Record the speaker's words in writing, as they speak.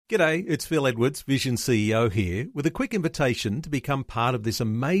G'day, it's Phil Edwards, Vision CEO here, with a quick invitation to become part of this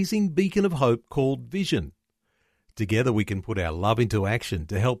amazing beacon of hope called Vision. Together we can put our love into action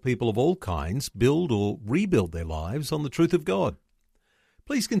to help people of all kinds build or rebuild their lives on the truth of God.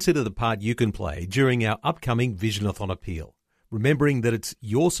 Please consider the part you can play during our upcoming Visionathon appeal, remembering that it's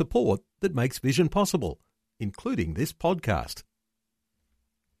your support that makes Vision possible, including this podcast.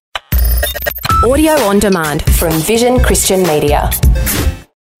 Audio on demand from Vision Christian Media.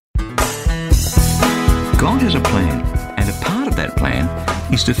 God has a plan, and a part of that plan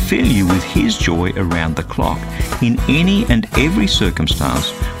is to fill you with His joy around the clock in any and every circumstance,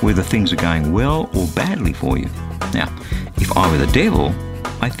 whether things are going well or badly for you. Now, if I were the devil,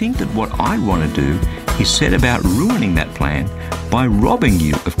 I think that what I'd want to do is set about ruining that plan by robbing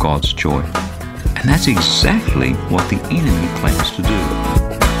you of God's joy. And that's exactly what the enemy plans to do.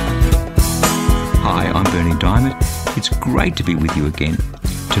 Hi, I'm Bernie Diamond. It's great to be with you again.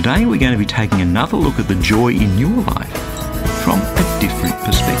 Today we're going to be taking another look at the joy in your life from a different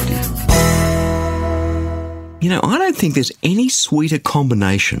perspective. You know, I don't think there's any sweeter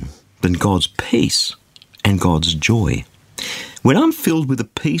combination than God's peace and God's joy. When I'm filled with the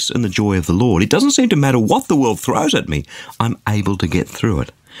peace and the joy of the Lord, it doesn't seem to matter what the world throws at me, I'm able to get through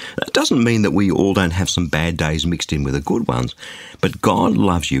it. That doesn't mean that we all don't have some bad days mixed in with the good ones, but God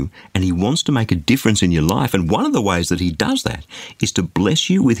loves you and He wants to make a difference in your life, and one of the ways that He does that is to bless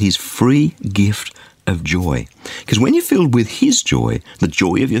you with His free gift of joy. Because when you're filled with His joy, the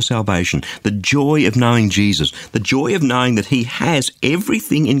joy of your salvation, the joy of knowing Jesus, the joy of knowing that He has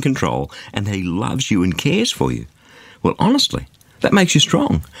everything in control and that He loves you and cares for you, well, honestly, that makes you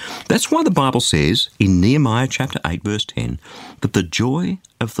strong. That's why the Bible says in Nehemiah chapter 8 verse 10 that the joy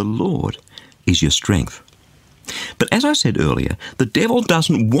of the Lord is your strength. But as I said earlier, the devil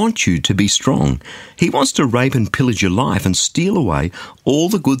doesn't want you to be strong. He wants to rape and pillage your life and steal away all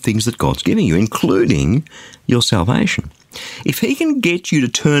the good things that God's giving you, including your salvation. If he can get you to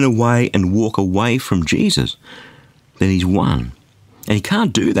turn away and walk away from Jesus, then he's won. And he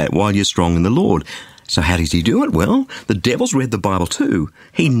can't do that while you're strong in the Lord. So how does he do it? Well, the devil's read the Bible too.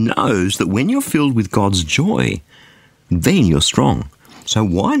 He knows that when you're filled with God's joy, then you're strong. So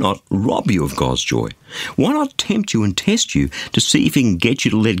why not rob you of God's joy? Why not tempt you and test you to see if he can get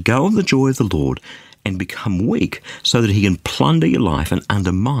you to let go of the joy of the Lord and become weak so that he can plunder your life and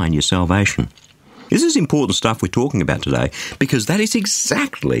undermine your salvation? This is important stuff we're talking about today because that is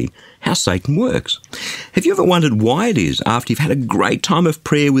exactly how Satan works. Have you ever wondered why it is after you've had a great time of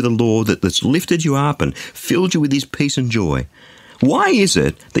prayer with the Lord that's lifted you up and filled you with His peace and joy? Why is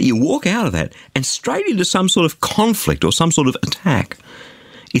it that you walk out of that and straight into some sort of conflict or some sort of attack?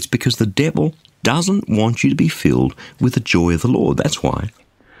 It's because the devil doesn't want you to be filled with the joy of the Lord. That's why.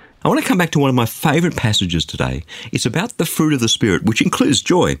 I want to come back to one of my favourite passages today. It's about the fruit of the Spirit, which includes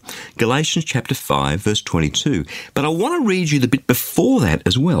joy. Galatians chapter 5, verse 22. But I want to read you the bit before that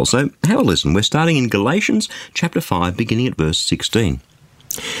as well. So have a listen. We're starting in Galatians chapter 5, beginning at verse 16.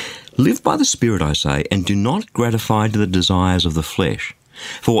 Live by the Spirit, I say, and do not gratify to the desires of the flesh.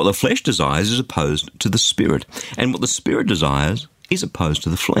 For what the flesh desires is opposed to the Spirit, and what the Spirit desires is opposed to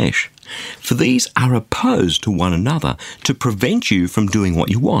the flesh. For these are opposed to one another to prevent you from doing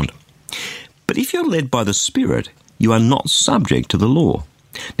what you want. But if you're led by the Spirit, you are not subject to the law.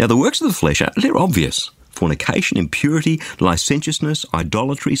 Now the works of the flesh, they're obvious. Fornication, impurity, licentiousness,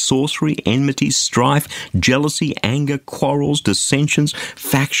 idolatry, sorcery, enmity, strife, jealousy, anger, quarrels, dissensions,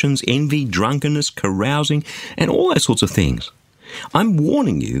 factions, envy, drunkenness, carousing, and all those sorts of things. I'm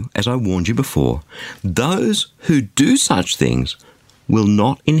warning you, as I warned you before, those who do such things will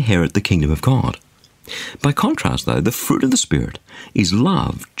not inherit the kingdom of God. By contrast, though, the fruit of the Spirit is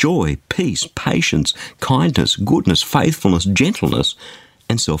love, joy, peace, patience, kindness, goodness, faithfulness, gentleness,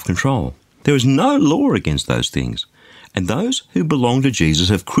 and self-control. There is no law against those things, and those who belong to Jesus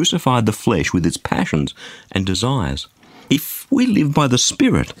have crucified the flesh with its passions and desires. If we live by the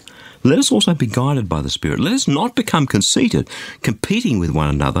Spirit, let us also be guided by the Spirit. Let us not become conceited, competing with one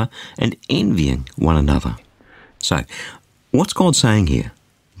another and envying one another. So, what's God saying here?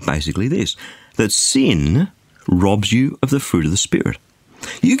 Basically this, that sin robs you of the fruit of the Spirit.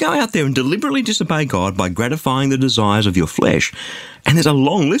 You go out there and deliberately disobey God by gratifying the desires of your flesh, and there's a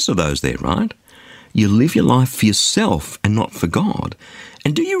long list of those there, right? You live your life for yourself and not for God.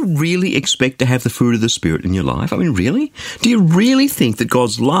 And do you really expect to have the fruit of the Spirit in your life? I mean, really? Do you really think that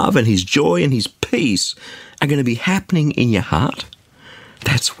God's love and His joy and His peace are going to be happening in your heart?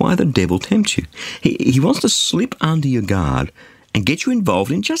 That's why the devil tempts you. He wants to slip under your guard and get you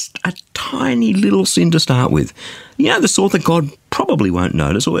involved in just a tiny little sin to start with. You know, the sort that God probably won't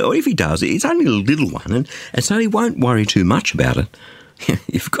notice, or if He does, it's only a little one, and so He won't worry too much about it.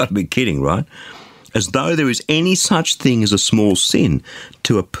 You've got to be kidding, right? As though there is any such thing as a small sin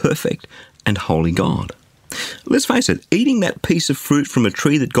to a perfect and holy God. Let's face it, eating that piece of fruit from a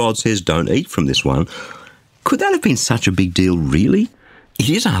tree that God says don't eat from this one, could that have been such a big deal, really? It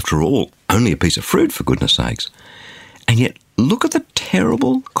is, after all, only a piece of fruit, for goodness sakes. And yet, look at the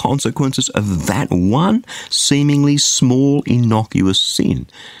terrible consequences of that one seemingly small, innocuous sin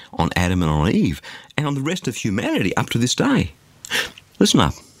on Adam and on Eve, and on the rest of humanity up to this day. Listen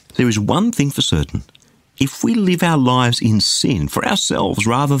up. There is one thing for certain. If we live our lives in sin for ourselves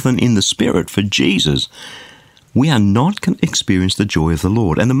rather than in the Spirit for Jesus, we are not going to experience the joy of the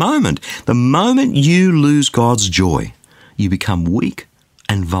Lord. And the moment you lose God's joy, you become weak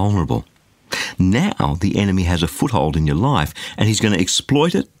and vulnerable. Now the enemy has a foothold in your life, and he's going to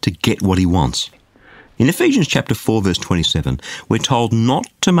exploit it to get what he wants. In Ephesians chapter 4, verse 27, we're told not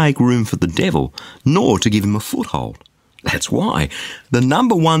to make room for the devil, nor to give him a foothold. That's why the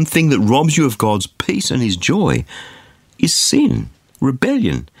number one thing that robs you of God's peace and his joy is sin,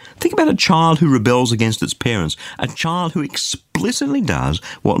 rebellion. Think about a child who rebels against its parents, a child who explicitly does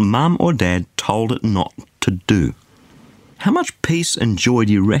what mum or dad told it not to do. How much peace and joy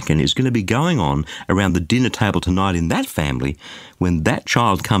do you reckon is going to be going on around the dinner table tonight in that family when that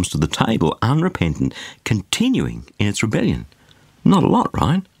child comes to the table unrepentant, continuing in its rebellion? Not a lot,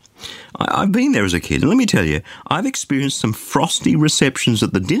 right? I've been there as a kid, and let me tell you, I've experienced some frosty receptions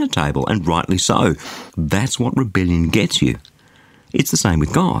at the dinner table, and rightly so. That's what rebellion gets you. It's the same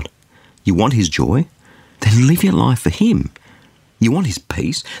with God. You want his joy? Then live your life for him. You want his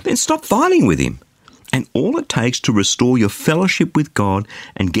peace? Then stop fighting with him. And all it takes to restore your fellowship with God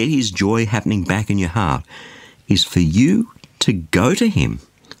and get his joy happening back in your heart is for you to go to him,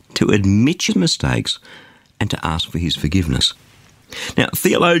 to admit your mistakes, and to ask for his forgiveness. Now,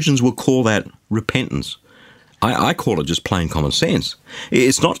 theologians will call that repentance. I call it just plain common sense.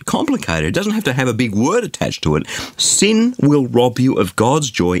 It's not complicated. It doesn't have to have a big word attached to it. Sin will rob you of God's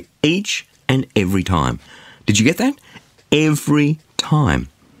joy each and every time. Did you get that? Every time.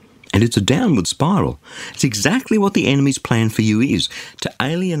 And it's a downward spiral. It's exactly what the enemy's plan for you is, to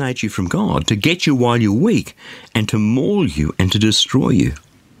alienate you from God, to get you while you're weak, and to maul you and to destroy you.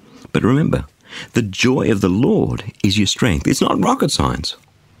 But remember, the joy of the Lord is your strength. It's not rocket science.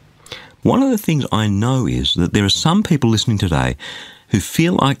 One of the things I know is that there are some people listening today who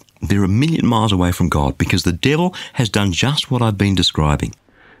feel like they're a million miles away from God because the devil has done just what I've been describing.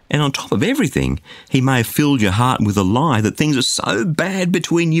 And on top of everything, he may have filled your heart with a lie that things are so bad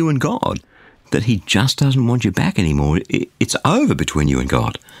between you and God that he just doesn't want you back anymore. It's over between you and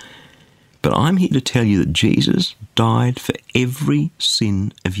God. But I'm here to tell you that Jesus died for every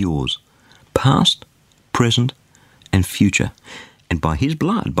sin of yours, past, present, and future. And by his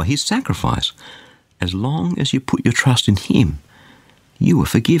blood, by his sacrifice, as long as you put your trust in him, you are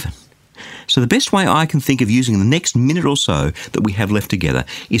forgiven. So the best way I can think of using the next minute or so that we have left together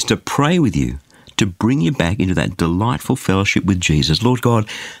is to pray with you, to bring you back into that delightful fellowship with Jesus. Lord God,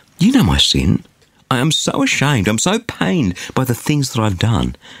 you know my sin. I am so ashamed. I'm so pained by the things that I've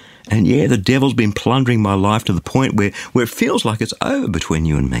done. And yeah, the devil's been plundering my life to the point where it feels like it's over between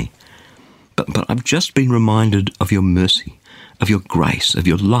you and me. But I've just been reminded of your mercy, of your grace, of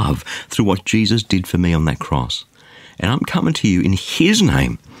your love through what Jesus did for me on that cross. And I'm coming to you in his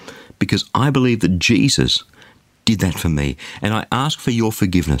name, because I believe that Jesus did that for me, and I ask for your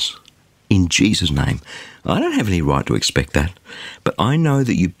forgiveness in Jesus' name. I don't have any right to expect that, but I know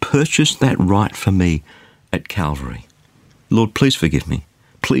that you purchased that right for me at Calvary. Lord, please forgive me.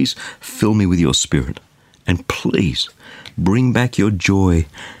 Please fill me with your Spirit, and please bring back your joy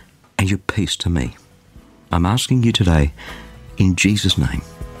and your peace to me. I'm asking you today in Jesus' name.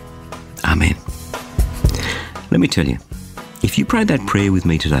 Amen. Let me tell you, if you prayed that prayer with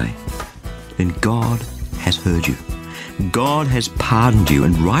me today, then God has heard you. God has pardoned you,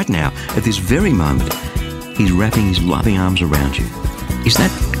 and right now, at this very moment, he's wrapping his loving arms around you. Is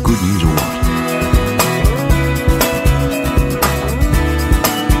that good news or what?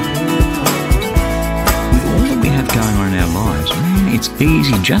 With all that we have going on in our lives, it's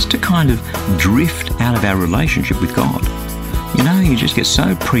easy just to kind of drift out of our relationship with God. You know, you just get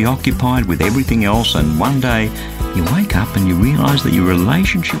so preoccupied with everything else, and one day you wake up and you realise that your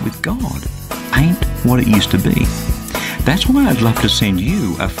relationship with God ain't what it used to be. That's why I'd love to send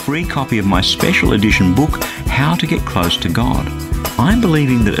you a free copy of my special edition book, How to Get Close to God. I'm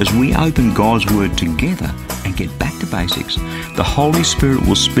believing that as we open God's Word together and get back to basics, the Holy Spirit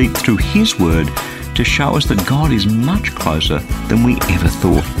will speak through His Word to show us that God is much closer than we ever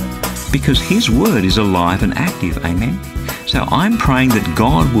thought. Because His Word is alive and active, amen? So I'm praying that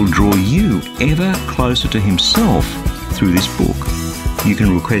God will draw you ever closer to Himself through this book. You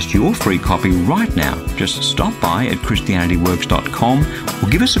can request your free copy right now. Just stop by at christianityworks.com or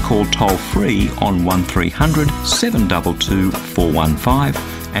give us a call toll-free on 1300 722 415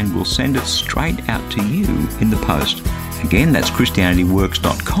 and we'll send it straight out to you in the post. Again, that's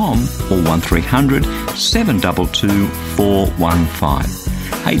christianityworks.com or 1300 722 415.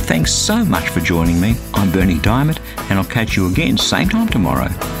 Hey, thanks so much for joining me. I'm Bernie Diamond, and I'll catch you again same time tomorrow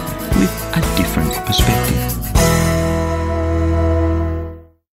with a different perspective.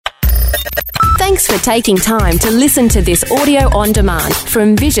 Thanks for taking time to listen to this audio on demand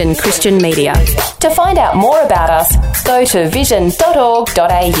from Vision Christian Media. To find out more about us, go to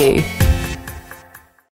vision.org.au.